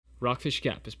Rockfish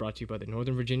Gap is brought to you by the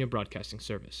Northern Virginia Broadcasting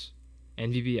Service.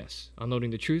 NVBS, unloading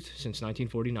the truth since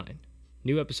 1949.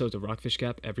 New episodes of Rockfish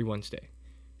Gap every Wednesday.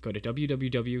 Go to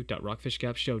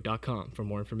www.rockfishgapshow.com for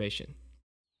more information.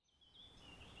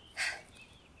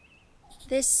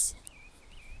 This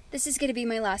is going to be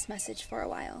my last message for a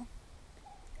while.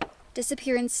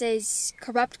 Disappearances,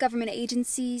 corrupt government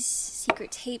agencies,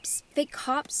 secret tapes, fake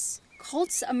cops,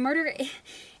 cults, a murder.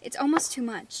 It's almost too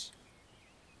much.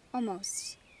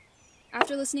 Almost.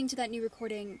 After listening to that new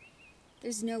recording,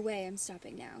 there's no way I'm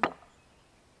stopping now.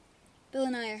 Bill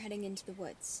and I are heading into the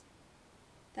woods.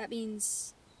 That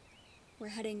means we're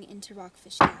heading into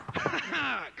Rockfish Gap.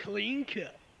 Ha! Clean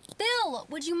cut. Bill,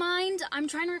 would you mind? I'm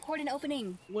trying to record an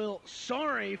opening. Well,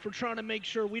 sorry for trying to make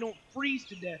sure we don't freeze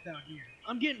to death out here.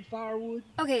 I'm getting firewood.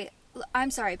 Okay,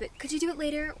 I'm sorry, but could you do it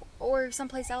later or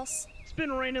someplace else? It's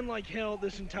been raining like hell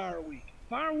this entire week.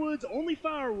 Firewood's only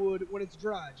firewood when it's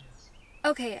dry, Jess.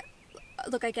 Okay,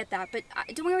 look, I get that, but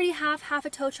don't we already have half a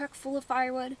tow truck full of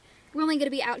firewood? We're only going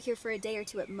to be out here for a day or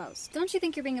two at most. Don't you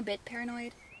think you're being a bit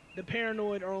paranoid? The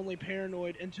paranoid are only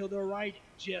paranoid until they're right,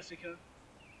 Jessica.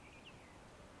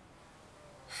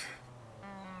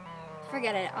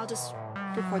 Forget it. I'll just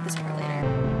record this part later.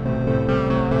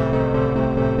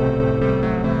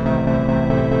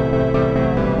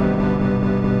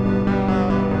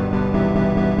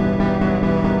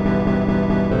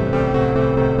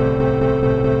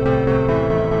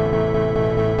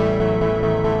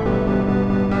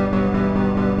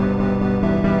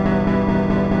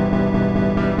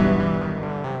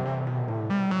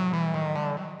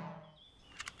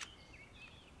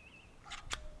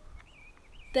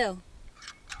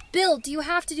 Bill, do you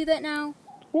have to do that now?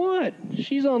 What?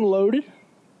 She's unloaded.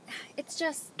 It's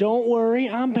just... Don't worry,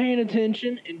 I'm paying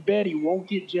attention, and Betty won't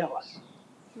get jealous.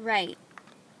 Right.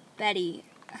 Betty.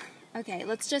 Okay,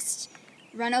 let's just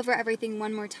run over everything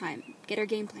one more time. Get our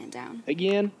game plan down.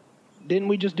 Again? Didn't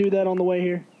we just do that on the way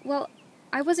here? Well,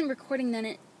 I wasn't recording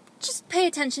then. Just pay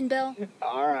attention, Bill.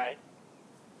 All right.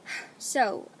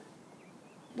 So,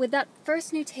 with that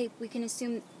first new tape, we can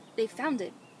assume they found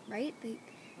it, right?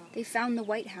 They found the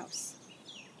White House.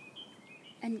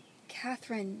 And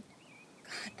Catherine...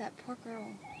 God, that poor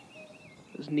girl.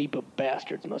 Those NEPA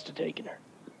bastards must have taken her.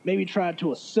 Maybe tried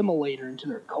to assimilate her into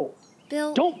their cult.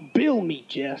 Bill... Don't bill me,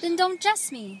 Jess. Then don't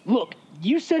Jess me. Look,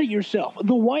 you said it yourself.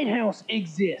 The White House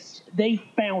exists. They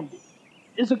found it.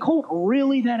 Is the cult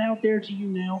really that out there to you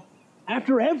now?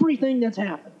 After everything that's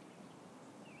happened?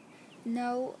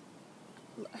 No.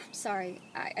 I'm sorry.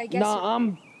 I guess... Nah,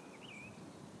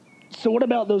 So what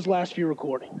about those last few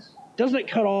recordings? Doesn't it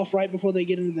cut off right before they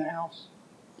get into the house?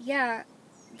 Yeah,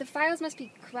 the files must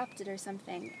be corrupted or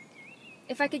something.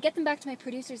 If I could get them back to my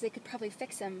producers, they could probably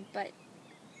fix them, but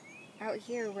out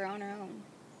here, we're on our own.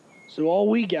 So all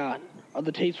we got are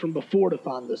the tapes from before to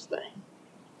find this thing.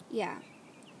 Yeah.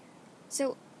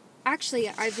 So, actually,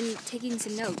 I've been taking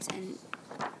some notes, and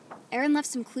Aaron left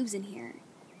some clues in here.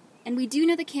 And we do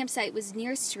know the campsite was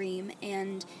near a stream,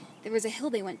 and there was a hill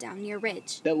they went down near a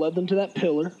ridge. That led them to that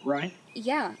pillar, right?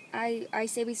 Yeah, I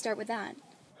say we start with that.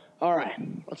 All right,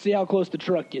 let's see how close the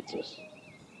truck gets us.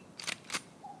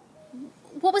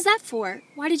 What was that for?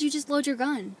 Why did you just load your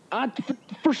gun?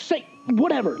 For sake,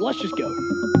 whatever, let's just go.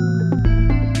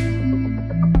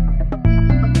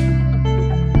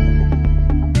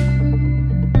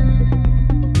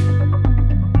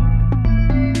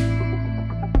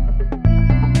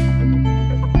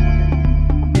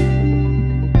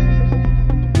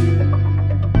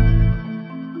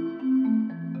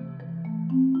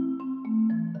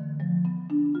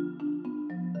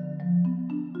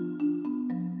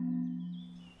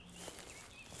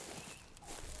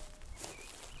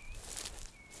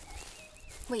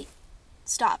 Wait,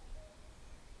 stop.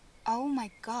 Oh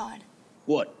my God.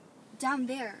 What? Down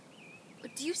there.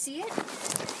 Do you see it?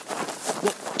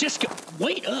 Well, Jessica,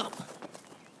 wait up.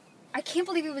 I can't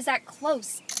believe it was that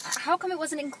close. How come it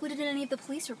wasn't included in any of the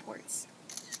police reports?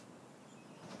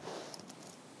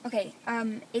 Okay,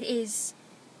 it is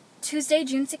Tuesday,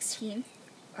 June 16th,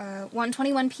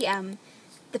 1:21 p.m.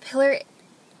 The pillar,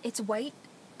 it's white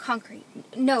concrete.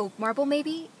 No, marble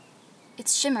maybe?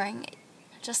 It's shimmering,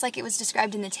 just like it was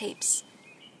described in the tapes.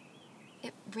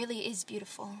 It really is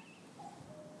beautiful.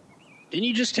 Didn't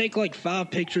you just take like 5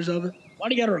 pictures of it? Why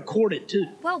do you gotta record it too?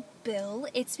 Well, Bill,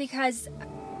 it's because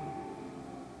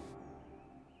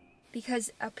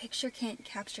a picture can't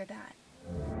capture that.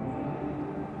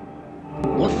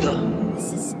 What the?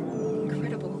 This is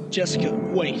incredible. Jessica,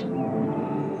 wait.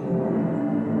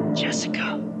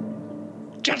 Jessica.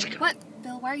 Jessica! What,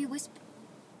 Bill? Why are you whispering?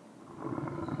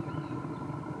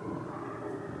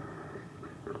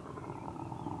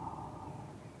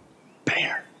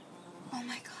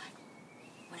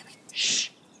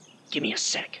 Give me a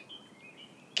sec.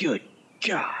 Good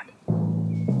God.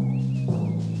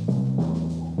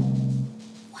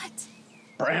 What?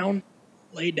 Brown,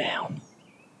 lay down.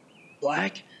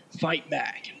 Black, fight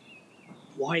back.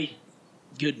 White,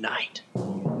 good night.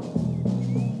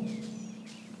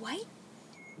 White?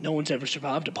 No one's ever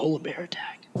survived a polar bear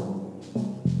attack.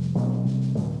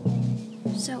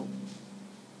 So,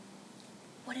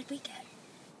 what did we get?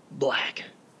 Black,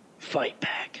 fight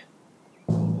back.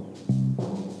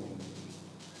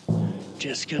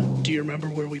 Jessica, do you remember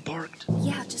where we parked?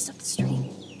 Yeah, just up the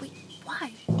street. Wait,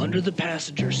 why? Under the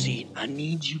passenger seat, I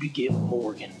need you to get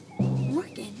Morgan.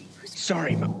 Morgan? Who's...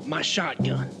 Sorry, my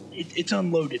shotgun. It's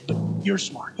unloaded, but you're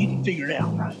smart. You can figure it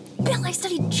out, right? Bill, I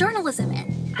studied journalism,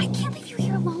 and I can't leave you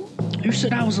here alone. Who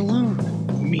said I was alone?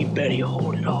 Me and Betty will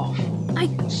hold it off.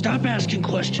 Stop asking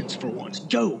questions for once.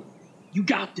 Go. You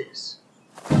got this.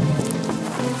 Come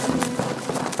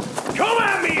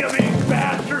at me, you big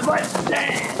bastard. Let's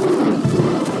dance.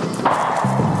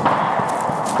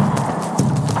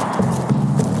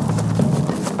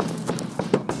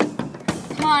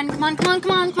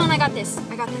 Come on. I got this.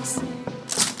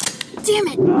 Damn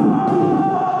it. Come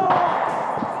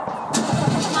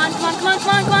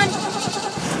on.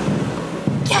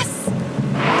 Yes.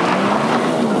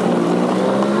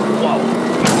 Whoa.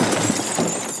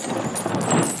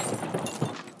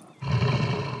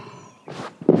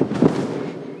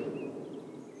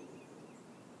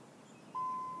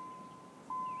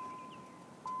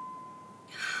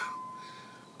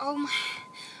 Oh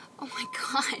my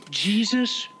God.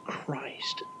 Jesus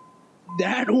Christ.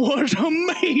 That was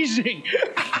amazing.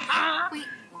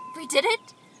 We did it?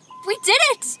 We did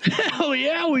it! Hell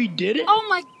yeah, we did it. Oh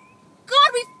my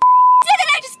God, we did it!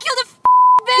 I just killed a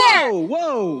bear!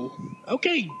 Whoa.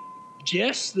 Okay,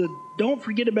 Jess, don't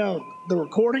forget about the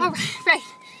recording. Oh,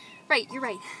 right, you're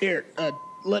right. Here,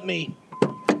 let me...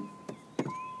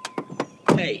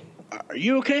 Hey, are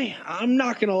you okay? I'm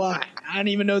not gonna lie. I didn't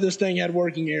even know this thing had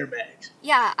working airbags.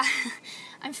 Yeah,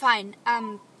 I'm fine.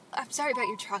 I'm sorry about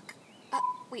your truck.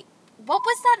 Wait, what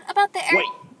was that about the air... Wait,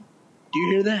 do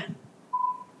you hear that?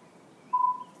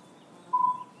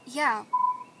 Yeah,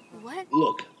 what?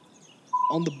 Look,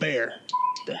 on the bear.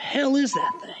 The hell is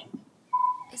that thing?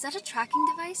 Is that a tracking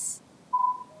device?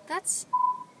 That's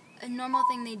a normal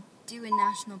thing they do in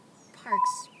national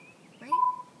parks, right?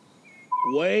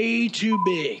 Way too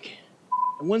big.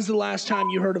 And when's the last time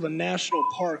you heard of a national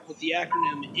park with the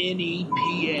acronym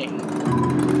NEPA?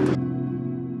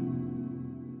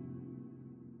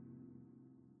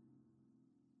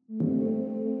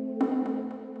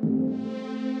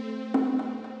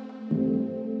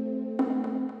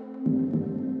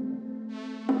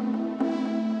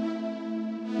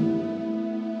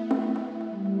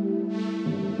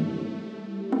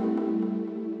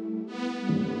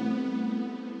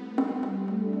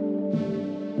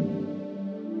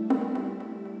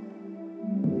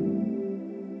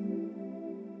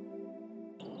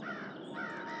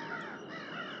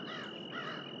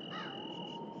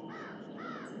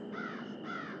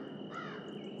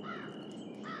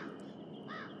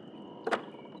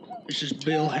 This is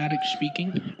Bill Haddock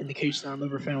speaking. In the case that I'm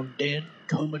ever found dead,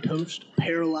 comatose,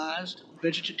 paralyzed,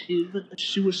 vegetative,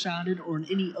 suicided, or in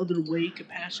any other way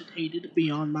capacitated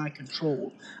beyond my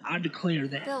control, I declare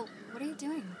that... Bill, what are you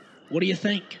doing? What do you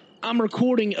think? I'm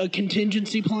recording a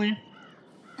contingency plan?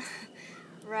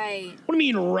 Right. What do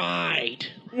you mean, right?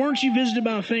 Weren't you visited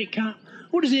by a fake cop?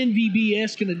 What is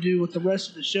NVBS gonna do with the rest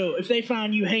of the show if they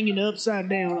find you hanging upside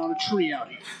down on a tree out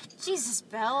here? Jesus,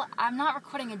 Bill, I'm not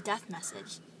recording a death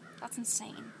message. That's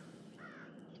insane.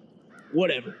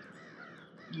 Whatever.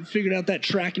 You figured out that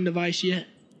tracking device yet?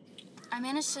 I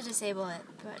managed to disable it,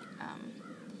 but,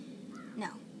 no,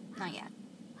 not yet.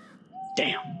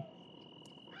 Damn.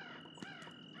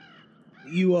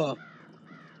 You,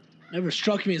 never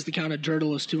struck me as the kind of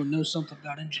journalist who would know something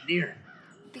about engineering.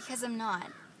 Because I'm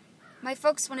not. My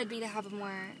folks wanted me to have a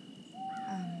more,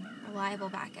 reliable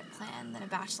backup plan than a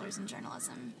bachelor's in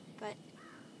journalism, but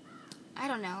I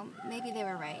don't know, maybe they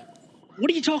were right. What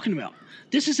are you talking about?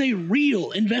 This is a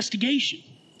real investigation.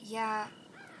 Yeah,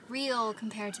 real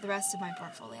compared to the rest of my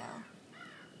portfolio.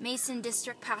 Mason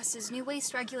District passes new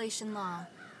waste regulation law.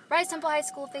 Bryce Temple High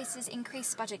School faces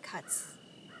increased budget cuts.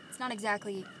 It's not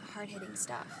exactly hard-hitting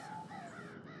stuff.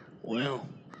 Well,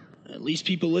 at least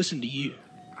people listen to you.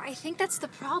 I think that's the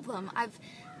problem. I've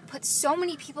put so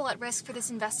many people at risk for this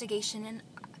investigation, and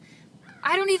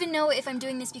I don't even know if I'm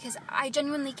doing this because I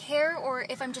genuinely care or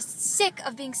if I'm just sick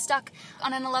of being stuck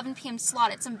on an 11 p.m.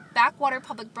 slot at some backwater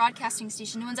public broadcasting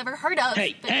station no one's ever heard of.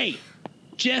 Hey,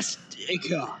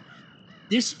 Jessica,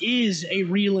 this is a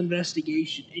real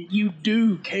investigation, and you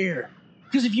do care.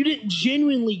 Because if you didn't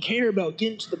genuinely care about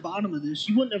getting to the bottom of this,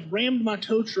 you wouldn't have rammed my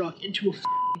tow truck into a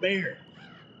bear.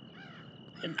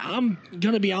 And I'm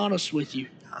gonna be honest with you.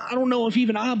 I don't know if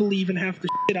even I believe in half the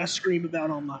shit I scream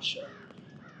about on my show.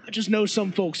 I just know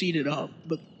some folks eat it up.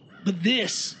 But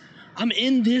this, I'm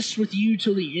in this with you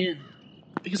till the end.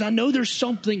 Because I know there's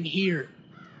something here.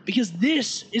 Because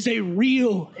this is a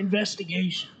real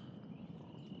investigation.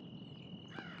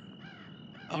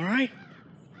 Alright?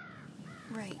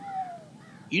 Right.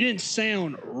 You didn't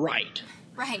sound right.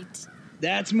 Right.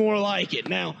 That's more like it.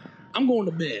 Now, I'm going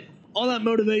to bed. All that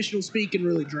motivational speaking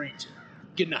really drains it.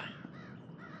 Good night.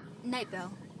 Night,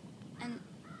 Bill. And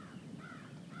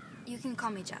you can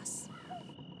call me Jess.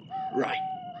 Right.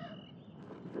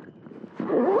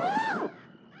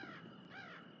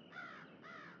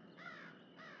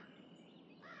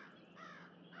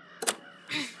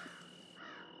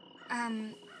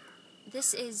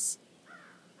 This is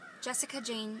Jessica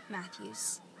Jane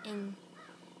Matthews. In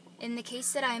the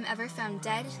case that I am ever found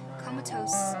dead,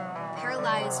 comatose,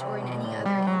 paralyzed, or in any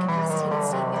other incapacitated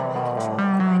state beyond my control,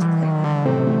 I declare.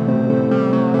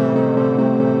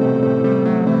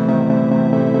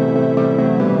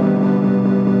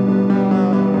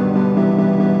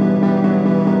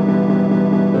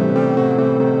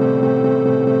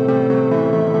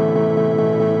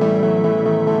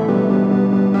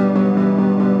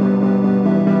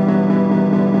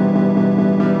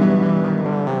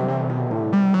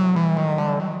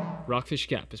 Rockfish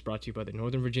Gap is brought to you by the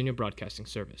Northern Virginia Broadcasting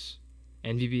Service,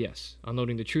 NVBS,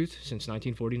 unloading the truth since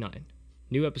 1949.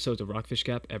 New episodes of Rockfish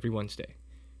Gap every Wednesday.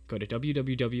 Go to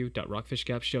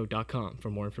www.rockfishgapshow.com for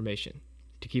more information.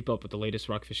 To keep up with the latest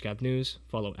Rockfish Gap news,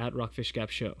 follow @Rockfish Gap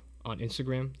Show on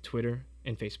Instagram, Twitter,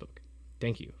 and Facebook.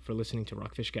 Thank you for listening to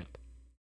Rockfish Gap.